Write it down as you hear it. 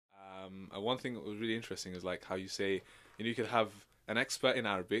one thing that was really interesting is like how you say, you could have an expert in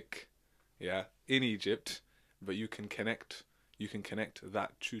Arabic, yeah, in Egypt, but you can connect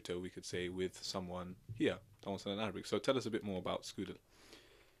that tutor, we could say, with someone here, someone in Arabic. So tell us a bit more about Scoodle.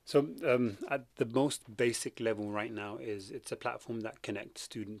 So at the most basic level right now is it's a platform that connects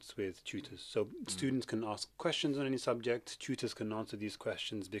students with tutors. So Mm. students can ask questions on any subject, tutors can answer these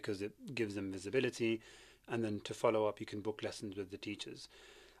questions because it gives them visibility, and then to follow up, you can book lessons with the teachers.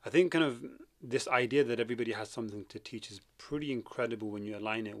 I think kind of this idea that everybody has something to teach is pretty incredible when you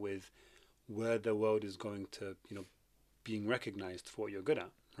align it with where the world is going to, being recognized for what you're good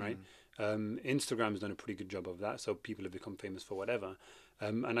at, right? Mm. Instagram's done a pretty good job of that, so people have become famous for whatever.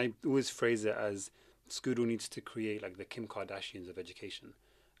 And I always phrase it as Scoodle needs to create like the Kim Kardashians of education,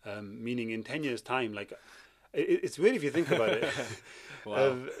 meaning in 10 years' time, like it's weird if you think about it.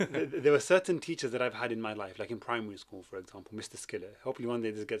 Wow. There were certain teachers that I've had in my life, like in primary school, for example, Mr. Skillet. Hopefully one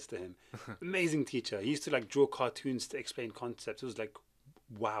day this gets to him. Amazing teacher. He used to like draw cartoons to explain concepts. It was like,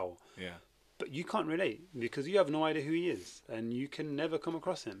 wow. Yeah. But you can't relate because you have no idea who he is and you can never come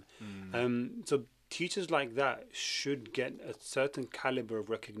across him. Mm. So teachers like that should get a certain caliber of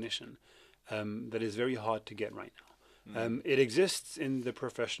recognition that is very hard to get right now. Mm. It exists in the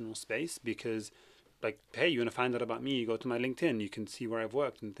professional space because, like, hey, you want to find out about me? You go to my LinkedIn, you can see where I've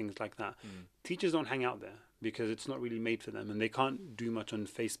worked and things like that. Mm. Teachers don't hang out there because it's not really made for them, and they can't do much on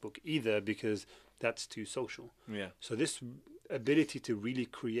Facebook either because that's too social. Yeah. So this ability to really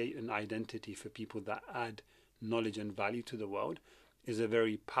create an identity for people that add knowledge and value to the world is a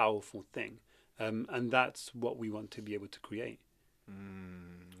very powerful thing. And that's what we want to be able to create.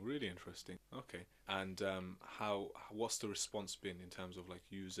 Really interesting. Okay. And what's the response been in terms of like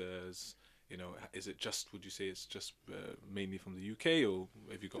users? Is it just, would you say it's just mainly from the UK, or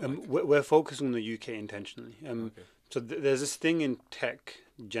have you got like? We're focusing on the UK intentionally. Okay. So there's this thing in tech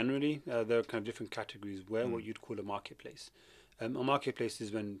generally. There are kind of different categories where Mm. what you'd call a marketplace. A marketplace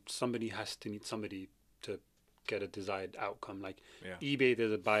is when somebody has to meet somebody to get a desired outcome. Like Yeah. eBay,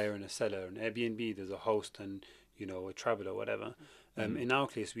 there's a buyer and a seller, and Airbnb, there's a host and a traveler, whatever. Mm. In our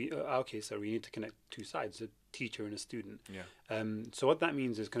case, we need to connect two sides, a teacher and a student. Yeah. So what that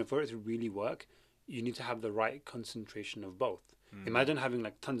means is kind of for it to really work, you need to have the right concentration of both. Mm. Imagine having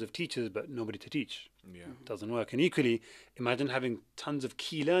like tons of teachers but nobody to teach. Yeah. It doesn't work. And equally, imagine having tons of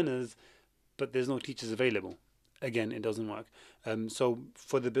key learners but there's no teachers available. Again, it doesn't work. So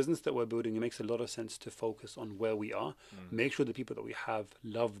for the business that we're building, it makes a lot of sense to focus on where we are, Mm. make sure the people that we have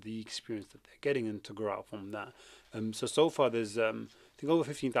love the experience that they're getting, and to grow out from that. So far there's I think over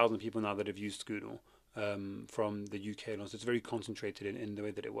 15,000 people now that have used Scoodle from the UK alone. So it's very concentrated in the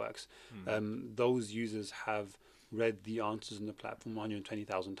way that it works. Mm. Those users have read the answers on the platform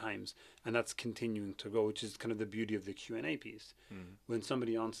 120,000 times, and that's continuing to grow, which is kind of the beauty of the Q&A piece. Mm. When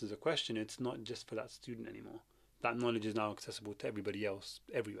somebody answers a question, it's not just for that student anymore. That knowledge is now accessible to everybody else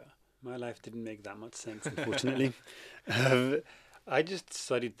everywhere. My life didn't make that much sense, unfortunately. I just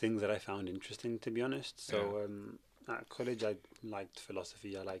studied things that I found interesting, to be honest. So at college, I liked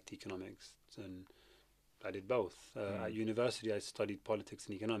philosophy, I liked economics, and I did both. At university, I studied politics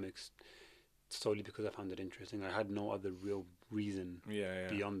and economics solely because I found it interesting. I had no other real reason Yeah.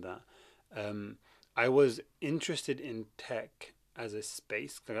 beyond that. I was interested in tech as a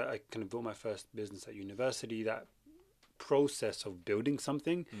space. I kind of built my first business at university. That process of building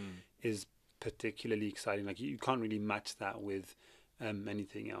something Mm. is particularly exciting. Like you can't really match that with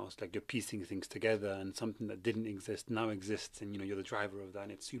anything else. Like you're piecing things together, and something that didn't exist now exists, and you're the driver of that,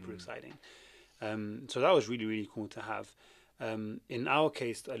 and it's super exciting. So that was really, really cool to have. In our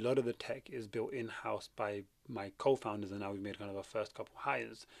case, a lot of the tech is built in-house by my co-founders, and now we've made kind of our first couple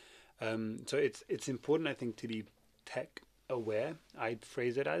hires. So it's important, I think, to be tech aware, I'd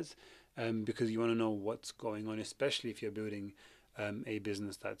phrase it as, because you want to know what's going on, especially if you're building a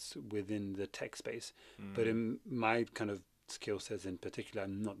business that's within the tech space. But in my kind of skill sets in particular,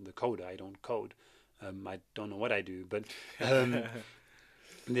 I'm not the coder. I don't code. I don't know what I do. But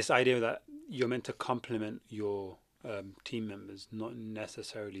this idea that you're meant to complement your team members, not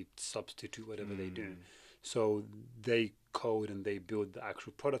necessarily substitute whatever they do. So they code and they build the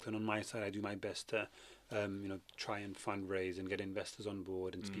actual product, and on my side, I do my best to, try and fundraise and get investors on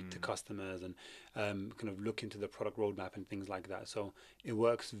board and speak to customers and kind of look into the product roadmap and things like that. So it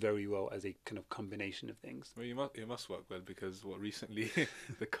works very well as a kind of combination of things. Well, it must work well, because recently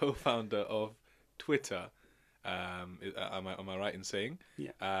the co-founder of Twitter, am I right in saying,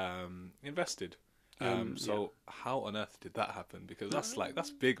 Yeah. invested. Yeah. How on earth did that happen? Because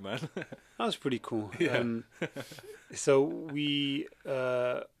that's big, man. That was pretty cool. Yeah. So we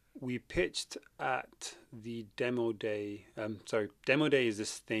we pitched at the demo day. Demo day is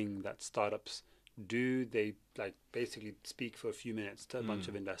this thing that startups do. They like basically speak for a few minutes to a bunch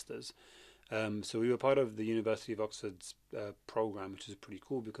of investors. So we were part of the University of Oxford's program, which is pretty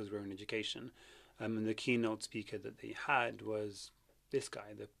cool because we're in education. And the keynote speaker that they had was this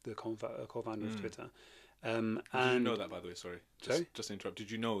guy, the co-founder of Twitter. Did you know that, by the way? Sorry, Sorry? Just to interrupt.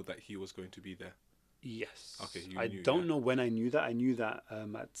 Did you know that he was going to be there? Yes. Okay, I knew, don't know when I knew that. I knew that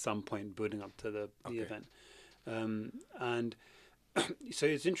at some point building up to the event. And so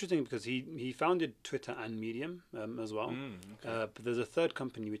it's interesting because he founded Twitter and Medium as well. But there's a third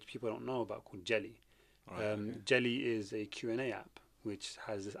company which people don't know about called Jelly. Jelly is a Q&A app which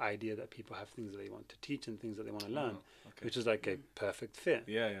has this idea that people have things that they want to teach and things that they want to learn, which is like a perfect fit.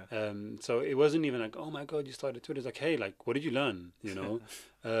 So it wasn't even like, oh my God, you started Twitter. It's like, hey, like, what did you learn? You know,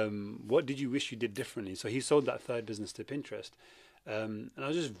 what did you wish you did differently? So he sold that third business to Pinterest. And I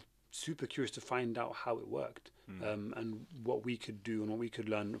was just super curious to find out how it worked and what we could do and what we could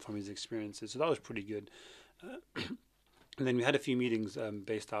learn from his experiences. So that was pretty good. And then we had a few meetings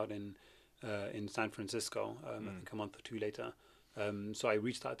based out in San Francisco, I think a month or two later. So I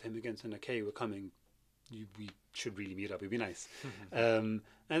reached out to him again saying, okay, we're coming. We should really meet up. It'd be nice. And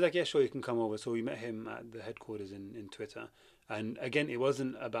I was like, yeah, sure, you can come over. So we met him at the headquarters in Twitter. And again, it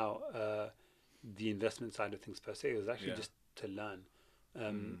wasn't about the investment side of things per se. It was actually just to learn.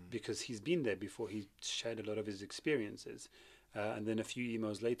 Because he's been there before. He shared a lot of his experiences. And then a few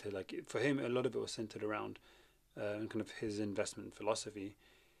emails later, like for him, a lot of it was centered around kind of his investment philosophy.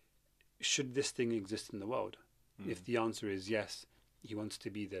 Should this thing exist in the world? If the answer is yes, he wants to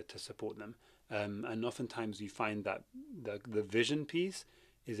be there to support them. And oftentimes you find that the vision piece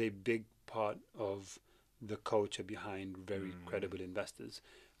is a big part of the culture behind very credible investors.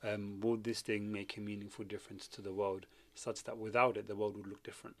 Will this thing make a meaningful difference to the world such that without it, the world would look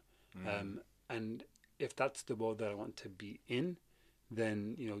different? And if that's the world that I want to be in,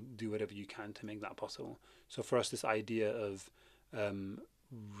 then, you know, do whatever you can to make that possible. So for us, this idea of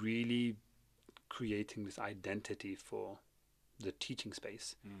really creating this identity for the teaching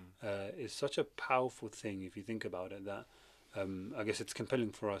space is such a powerful thing if you think about it, that I guess it's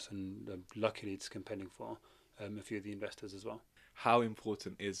compelling for us, and luckily it's compelling for a few of the investors as well. How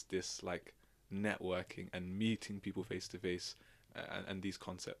important is this, like, networking and meeting people face to face and these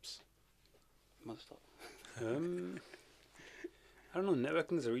concepts? I don't know,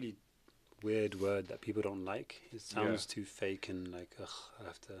 networking is a really weird word that people don't like. It sounds too fake and like, I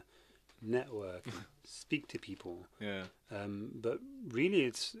have to network and speak to people. But really,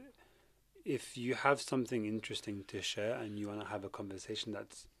 it's if you have something interesting to share and you want to have a conversation,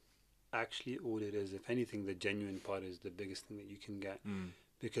 that's actually all it is. If anything, the genuine part is the biggest thing that you can get,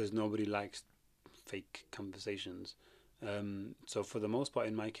 because nobody likes fake conversations. So for the most part,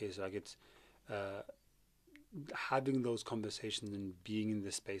 in my case, like, it's having those conversations and being in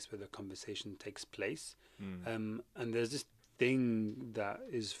the space where the conversation takes place. And there's this thing that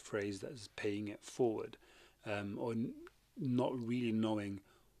is phrased as paying it forward, or not really knowing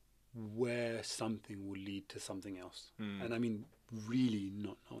where something will lead to something else. And I mean, really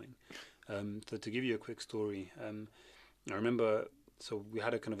not knowing. So to give you a quick story, I remember, so we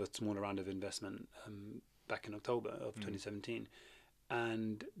had a kind of a smaller round of investment back in October of 2017.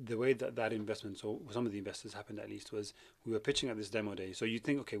 And the way that investment, so some of the investors happened at least, was we were pitching at this demo day. So you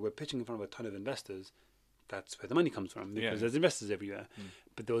think, okay, we're pitching in front of a ton of investors. That's where the money comes from, because there's investors everywhere.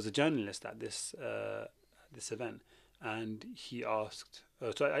 But there was a journalist at this event, and he asked.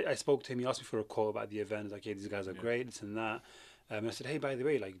 So I spoke to him. He asked me for a call about the event. I was like, "Yeah, these guys are great, this and that." I said, "Hey, by the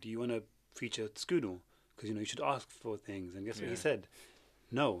way, like, do you want to feature Scoodle? Because, you know, you should ask for things." And guess what he said?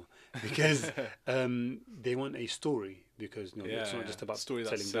 No, because they want a story. Because, you know, it's not just about selling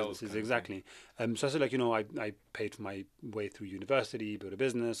businesses. Exactly. So I said, like, you know, I paid for my way through university, built a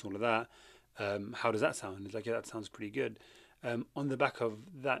business, all of that. How does that sound? It's like, yeah, that sounds pretty good. On the back of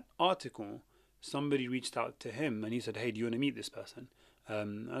that article, somebody reached out to him and he said, "Hey, do you want to meet this person?" I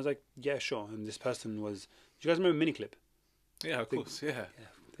was like, "Yeah, sure." And this person was, do you guys remember Miniclip? Yeah, of course, yeah.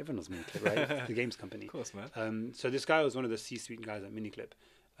 Everyone knows Miniclip, right? The games company. Of course, man. So this guy was one of the C-suite guys at Miniclip.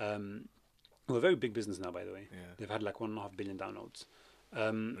 Well, a very big business now, by the way. They've had like 1.5 billion downloads.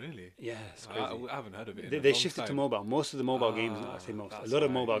 Really? Yeah, it's crazy. I haven't heard of it. They shifted to mobile. Most of the mobile games, I say most, a lot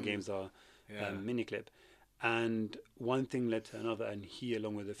of mobile games are Miniclip. And one thing led to another, and he,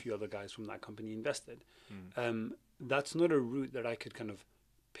 along with a few other guys from that company, invested. That's not a route that I could kind of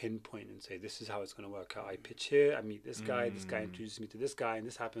pinpoint and say, this is how it's going to work out. I pitch here, I meet this guy introduces me to this guy, and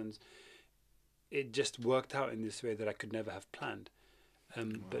this happens. It just worked out in this way that I could never have planned.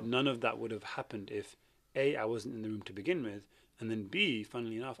 But none of that would have happened if, A, I wasn't in the room to begin with, And then B,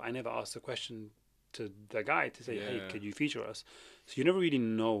 funnily enough, I never asked the question to the guy to say, hey, Yeah. could you feature us? So you never really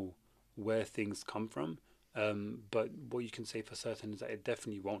know where things come from. But what you can say for certain is that it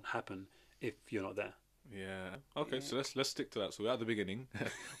definitely won't happen if you're not there. Yeah. Okay, Yeah. so let's stick to that. So we're at the beginning.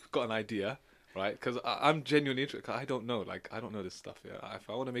 We've got an idea, right? Because I'm genuinely interested. 'Cause I don't know. Like, I don't know this stuff. Yeah. If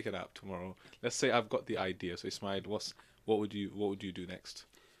I want to make an app tomorrow, let's say I've got the idea. So Ismail, what would you do next?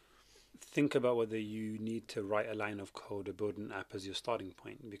 Think about whether you need to write a line of code or build an app as your starting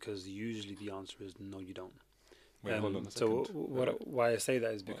point, because usually the answer is no, you don't. Wait, hold on a So second. why I say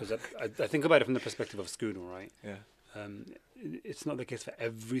that is because I think about it from the perspective of Scoodle, right? Yeah. It's not the case for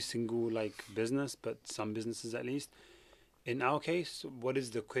every single like business, but some businesses at least. In our case, what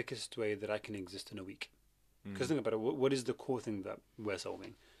is the quickest way that I can exist in a week? Because think about it, what is the core thing that we're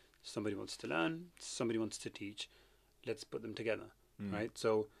solving? Somebody wants to learn, somebody wants to teach. Let's put them together, right?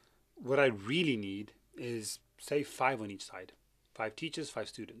 So what I really need is, say, 5 on each side. 5 teachers, 5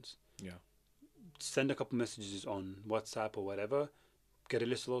 students. Yeah. Send a couple messages on WhatsApp or whatever. Get a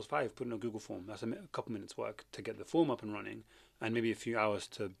list of those 5, put in a Google form. That's a couple minutes work to get the form up and running, and maybe a few hours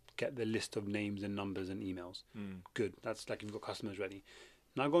to get the list of names and numbers and emails. Good. That's like you've got customers ready.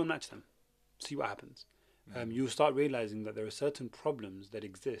 Now go and match them. See what happens. You'll start realizing that there are certain problems that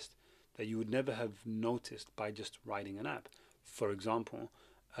exist that you would never have noticed by just writing an app. For example,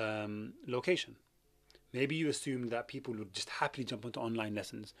 location. Maybe you assume that people would just happily jump onto online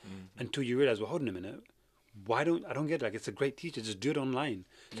lessons until you realize, well, hold on a minute. I don't get it. Like, it's a great teacher. Just do it online.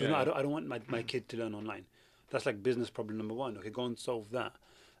 So no, I don't want my kid to learn online. That's like business problem number 1. Okay, go and solve that.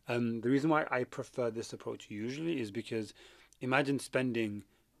 The reason why I prefer this approach usually is because imagine spending,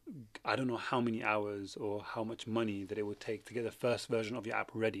 I don't know how many hours or how much money that it would take to get the first version of your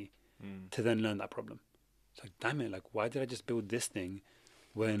app ready to then learn that problem. It's like, damn it, like, why did I just build this thing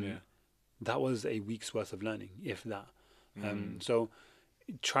when that was a week's worth of learning, if that? So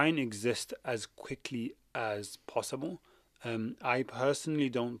try and exist as quickly as possible. I personally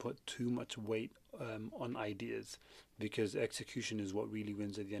don't put too much weight on ideas, because execution is what really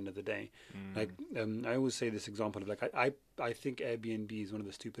wins at the end of the day. Like, I always say this example of, like, I think Airbnb is one of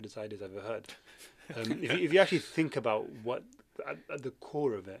the stupidest ideas I've ever heard. If you actually think about what at the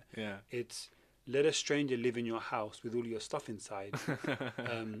core of it, it's let a stranger live in your house with all your stuff inside,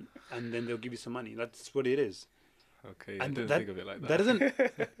 and then they'll give you some money. That's what it is. Okay. I didn't that, think of it like that. That doesn't.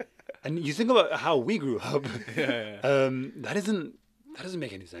 And you think about how we grew up. That doesn't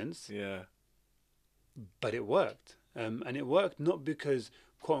make any sense. Yeah. But it worked, and it worked not because,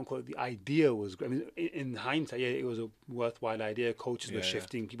 quote unquote, the idea was great. I mean, in hindsight, yeah, it was a worthwhile idea. Coaches were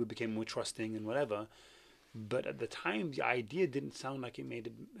shifting, people became more trusting and whatever. But at the time, the idea didn't sound like it made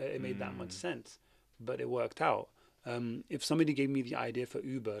that much sense. But it worked out. If somebody gave me the idea for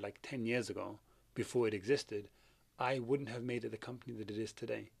Uber like 10 years ago, before it existed, I wouldn't have made it the company that it is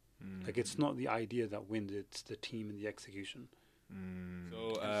today. Like, it's not the idea that wins; it's the team and the execution.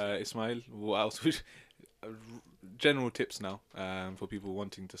 So, Ismail, what else would general tips now for people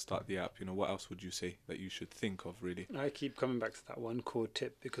wanting to start the app? What else would you say that you should think of, really? I keep coming back to that one core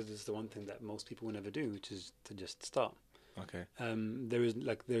tip because it's the one thing that most people will never do, which is to just start. Okay.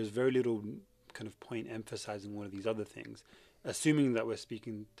 There's very little kind of point emphasizing one of these other things, assuming that we're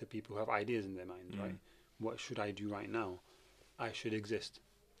speaking to people who have ideas in their minds, right? What should I do right now? I should exist.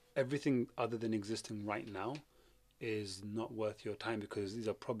 Everything other than existing right now is not worth your time, because these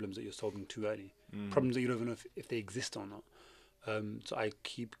are problems that you're solving too early. Problems that you don't even know if they exist or not. So I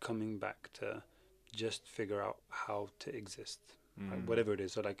keep coming back to just figure out how to exist, right? Whatever it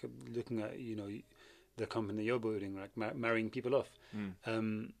is. So, like, looking at, the company that you're building, like marrying people off.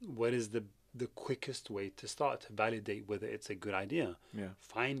 What is the quickest way to start to validate whether it's a good idea?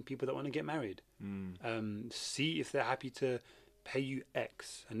 Find people that want to get married. See if they're happy to pay you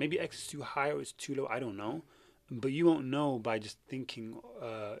X, and maybe X is too high or it's too low. I don't know, but you won't know by just thinking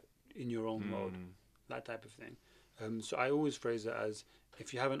in your own mode, that type of thing. So I always phrase it as,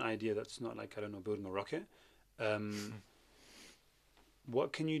 if you have an idea that's not like, I don't know, building a rocket,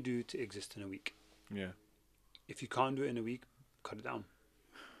 what can you do to exist in a week? If you can't do it in a week, cut it down.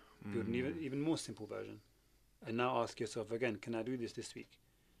 Build an even more simple version. And now ask yourself again, can I do this week?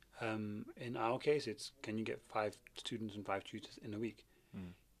 In our case, it's, can you get 5 students and 5 tutors in a week?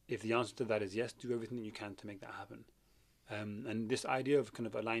 If the answer to that is yes, do everything you can to make that happen. And this idea of kind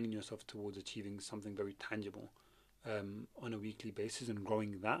of aligning yourself towards achieving something very tangible on a weekly basis and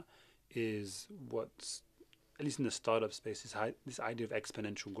growing that is what's, at least in the startup space, is this idea of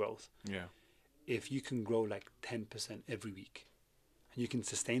exponential growth. If you can grow like 10% every week, and you can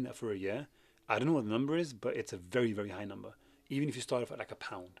sustain that for a year, I don't know what the number is, but it's a very, very high number. Even if you start off at like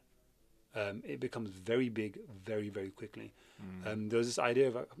 £1, it becomes very big very, very quickly. There was this idea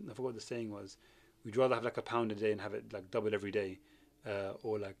of, I forgot what the saying was, we'd rather have like a pound a day and have it like double every day,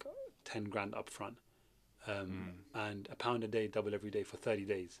 or like 10 grand up front. And a pound a day, double every day for 30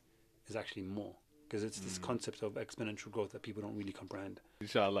 days is actually more, because it's this concept of exponential growth that people don't really comprehend.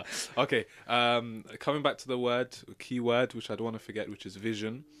 Inshallah. Okay. Coming back to the key word, which I don't want to forget, which is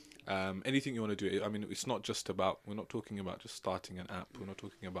vision. Anything you want to do. I mean, it's not just about, we're not talking about just starting an app. We're not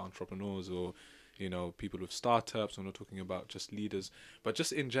talking about entrepreneurs or, people with startups. We're not talking about just leaders, but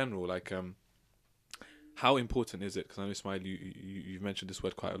just in general, like, how important is it? Because I know, Ismail, you've mentioned this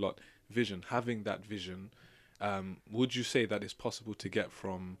word quite a lot. Vision. Having that vision. Would you say that it's possible to get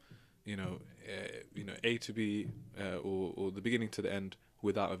from, A to B, or the beginning to the end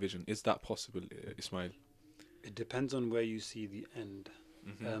without a vision? Is that possible, Ismail? It depends on where you see the end.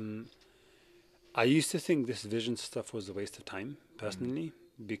 I used to think this vision stuff was a waste of time, personally,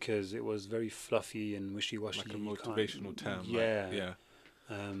 because it was very fluffy and wishy-washy. Like a motivational term. Yeah. Like, yeah.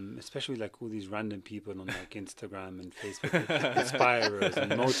 Especially like all these random people on like Instagram and Facebook, inspirers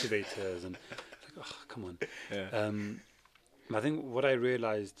and motivators, and it's like, oh, come on. Yeah. I think what I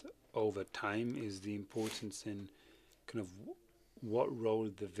realized over time is the importance in kind of what role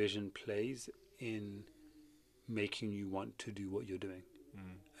the vision plays in making you want to do what you're doing.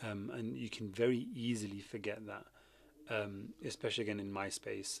 And you can very easily forget that, especially again in my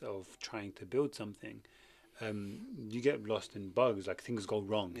space of trying to build something. You get lost in bugs, like things go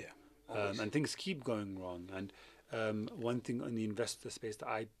wrong, and things keep going wrong. And one thing in the investor space that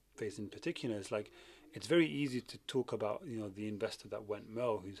I face in particular is like, it's very easy to talk about, the investor that went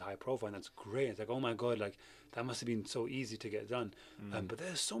well, who's high profile, and that's great. It's like, oh my God, like that must have been so easy to get done. But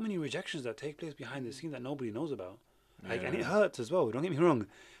there's so many rejections that take place behind the scenes that nobody knows about. Like, and it hurts as well. Don't get me wrong,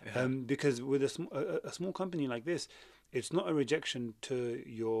 because with a small company like this, it's not a rejection to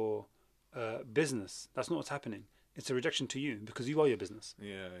your business. That's not what's happening. It's a rejection to you because you are your business.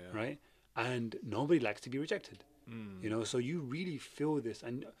 Right? And nobody likes to be rejected. So you really feel this,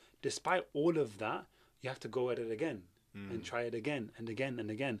 and despite all of that, you have to go at it again and try it again and again and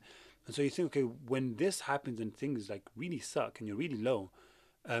again. And so you think, okay, when this happens and things like really suck and you're really low,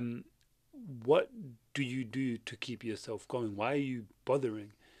 what do you do to keep yourself going? Why are you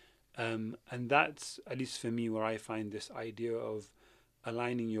bothering? And that's, at least for me, where I find this idea of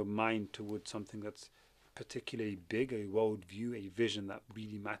aligning your mind towards something that's particularly big, a worldview, a vision that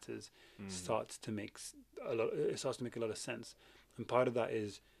really matters, starts to make a lot of sense. And part of that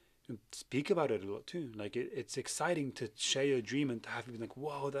is speak about it a lot too. Like it's exciting to share your dream and to have people like,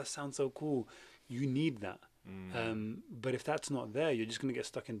 whoa, that sounds so cool. You need that. But if that's not there, you're just going to get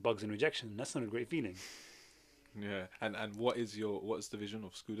stuck in bugs and rejection. And that's not a great feeling. Yeah. And what's the vision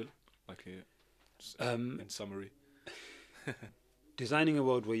of Scoodle? Like in summary. Designing a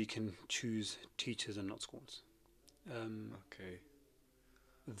world where you can choose teachers and not schools. Okay.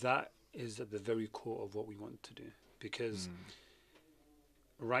 That is at the very core of what we want to do, because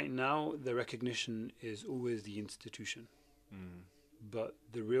right now the recognition is always the institution, but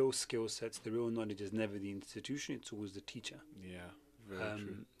the real skill sets, the real knowledge is never the institution, it's always the teacher. Very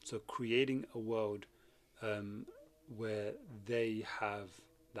true. So creating a world where they have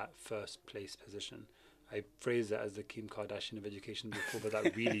that first place position. I phrased that as the Kim Kardashian of education before, but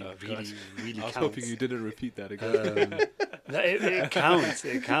that really, really I was counts. hoping you didn't repeat that again. It counts.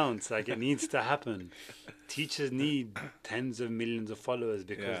 It counts. Like, it needs to happen. Teachers need tens of millions of followers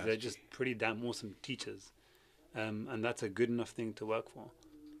because they're just pretty damn awesome teachers. And that's a good enough thing to work for.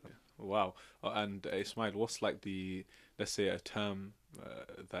 Wow. And Ismail, what's like let's say a term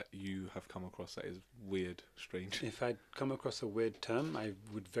that you have come across that is weird, strange? If I'd come across a weird term, I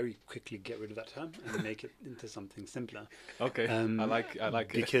would very quickly get rid of that term and make it into something simpler. Okay, I like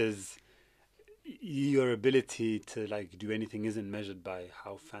it. Because your ability to like do anything isn't measured by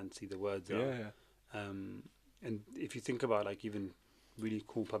how fancy the words are. And if you think about like even really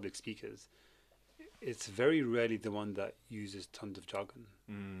cool public speakers, it's very rarely the one that uses tons of jargon.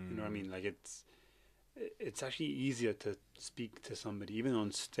 You know what I mean? Like it's actually easier to speak to somebody even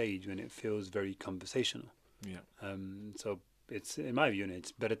on stage when it feels very conversational. So it's, in my view,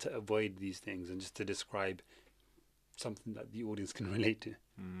 it's better to avoid these things and just to describe something that the audience can relate to.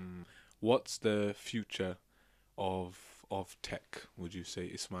 What's the future of tech, would you say,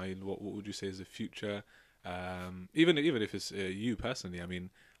 Ismail? What would you say is the future? Even if it's you personally, I mean,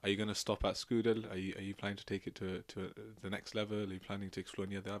 are you going to stop at Scoodle? Are you planning to take it to the next level? Are you planning to explore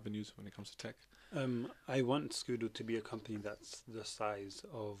any other avenues when it comes to tech? I want Scoodle to be a company that's the size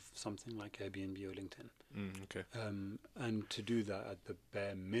of something like Airbnb or LinkedIn. Okay. And to do that at the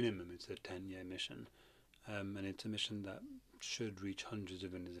bare minimum, it's a 10-year mission. And it's a mission that should reach hundreds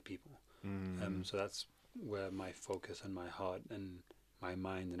of millions of people. So that's where my focus and my heart and my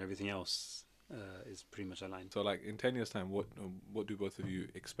mind and everything else is pretty much aligned. So, like in 10 years' time, what do both of you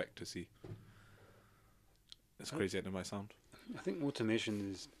expect to see? As crazy as it might sound. I think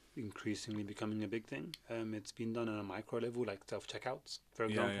automation is increasingly becoming a big thing. It's been done on a micro level, like self checkouts, for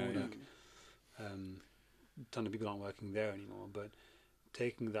example. Like, a ton of people aren't working there anymore, but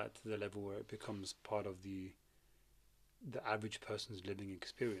taking that to the level where it becomes part of the average person's living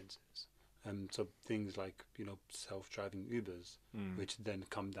experiences. So things like self-driving Ubers, which then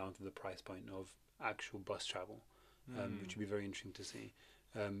come down to the price point of actual bus travel, which would be very interesting to see.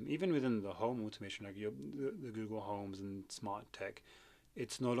 Even within the home automation, like the Google Homes and smart tech,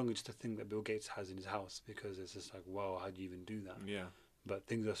 it's no longer just a thing that Bill Gates has in his house, because it's just like, wow, how do you even do that? Yeah. But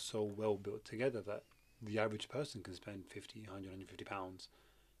things are so well built together that the average person can spend 50, 100, 150 pounds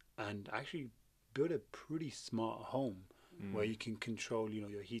and actually build a pretty smart home where you can control,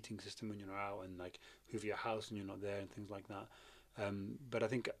 your heating system when you're out, and like hoover your house when you're not there, and things like that. But I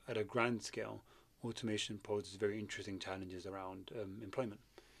think at a grand scale, automation poses very interesting challenges around employment,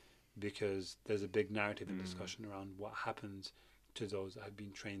 because there's a big narrative and discussion around what happens to those that have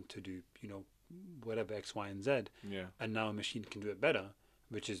been trained to do, whatever X, Y, and Z, and now a machine can do it better,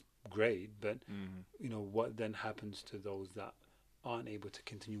 which is great. But what then happens to those that aren't able to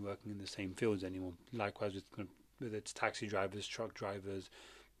continue working in the same fields anymore? Likewise, whether it's taxi drivers, truck drivers,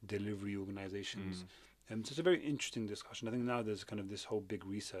 delivery organizations. So it's a very interesting discussion. I think now there's kind of this whole big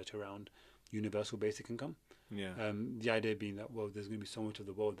research around universal basic income. Yeah. The idea being that, well, there's going to be so much of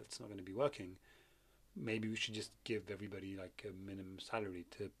the world that's not going to be working. Maybe we should just give everybody like a minimum salary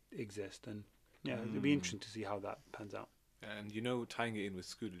to exist. And it'll be interesting to see how that pans out. And tying it in with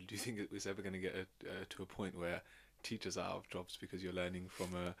school, do you think it was ever going to get to a point where teachers are out of jobs because you're learning from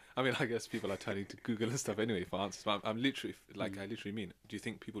I mean, I guess people are turning to Google and stuff anyway for answers, but I'm literally, I literally mean, do you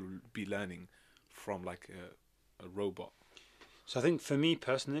think people will be learning from like a robot? So I think for me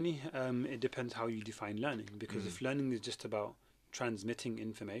personally, it depends how you define learning, because if learning is just about transmitting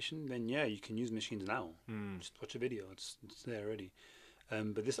information, then you can use machines now. Just watch a video, it's there already.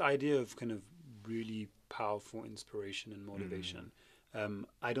 But this idea of kind of really powerful inspiration and motivation,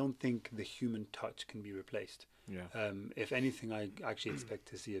 I don't think the human touch can be replaced. If anything, I actually expect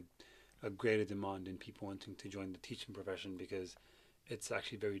to see a greater demand in people wanting to join the teaching profession, because it's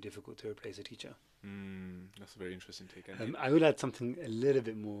actually very difficult to replace a teacher. That's a very interesting take. I will add something a little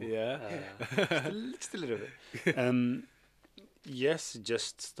bit more. Just a little bit. Yes,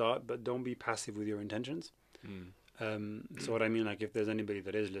 just start, but don't be passive with your intentions. So what I mean, like, if there's anybody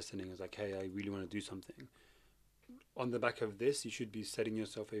that is listening, is like, hey, I really want to do something. On the back of this, you should be setting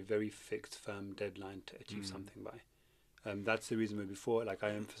yourself a very fixed, firm deadline to achieve something by. That's the reason why before, like,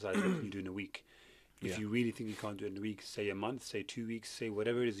 I emphasize what you do in a week. If you really think you can't do it in a week, say a month, say 2 weeks, say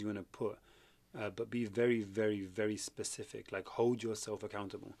whatever it is you want to put. But be very, very, very specific. Like, hold yourself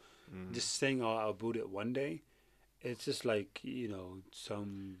accountable. Just saying, oh, I'll build it one day, it's just like,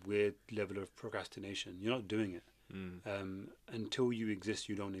 some weird level of procrastination. You're not doing it. Until you exist,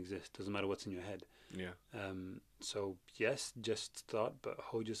 you don't exist. Doesn't matter what's in your head. So yes, just start, but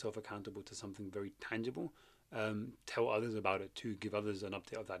hold yourself accountable to something very tangible. Tell others about it too. Give others an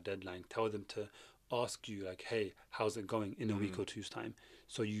update of that deadline. Tell them to ask you, like, hey, how's it going in a week or two's time?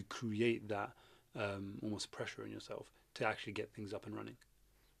 So you create that almost pressure in yourself to actually get things up and running.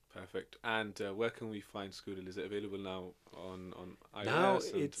 Perfect. And where can we find Scoodle? Is it available now on iOS? Now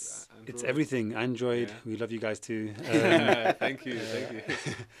it's everything. Android. We love you guys too. Thank you.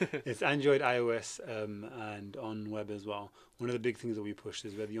 It's Android, iOS, and on web as well. One of the big things that we push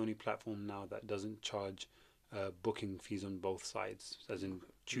is we're the only platform now that doesn't charge booking fees on both sides. As in,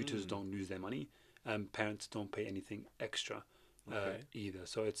 tutors don't lose their money, parents don't pay anything extra either.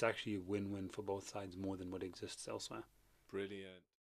 So it's actually a win-win for both sides, more than what exists elsewhere. Brilliant.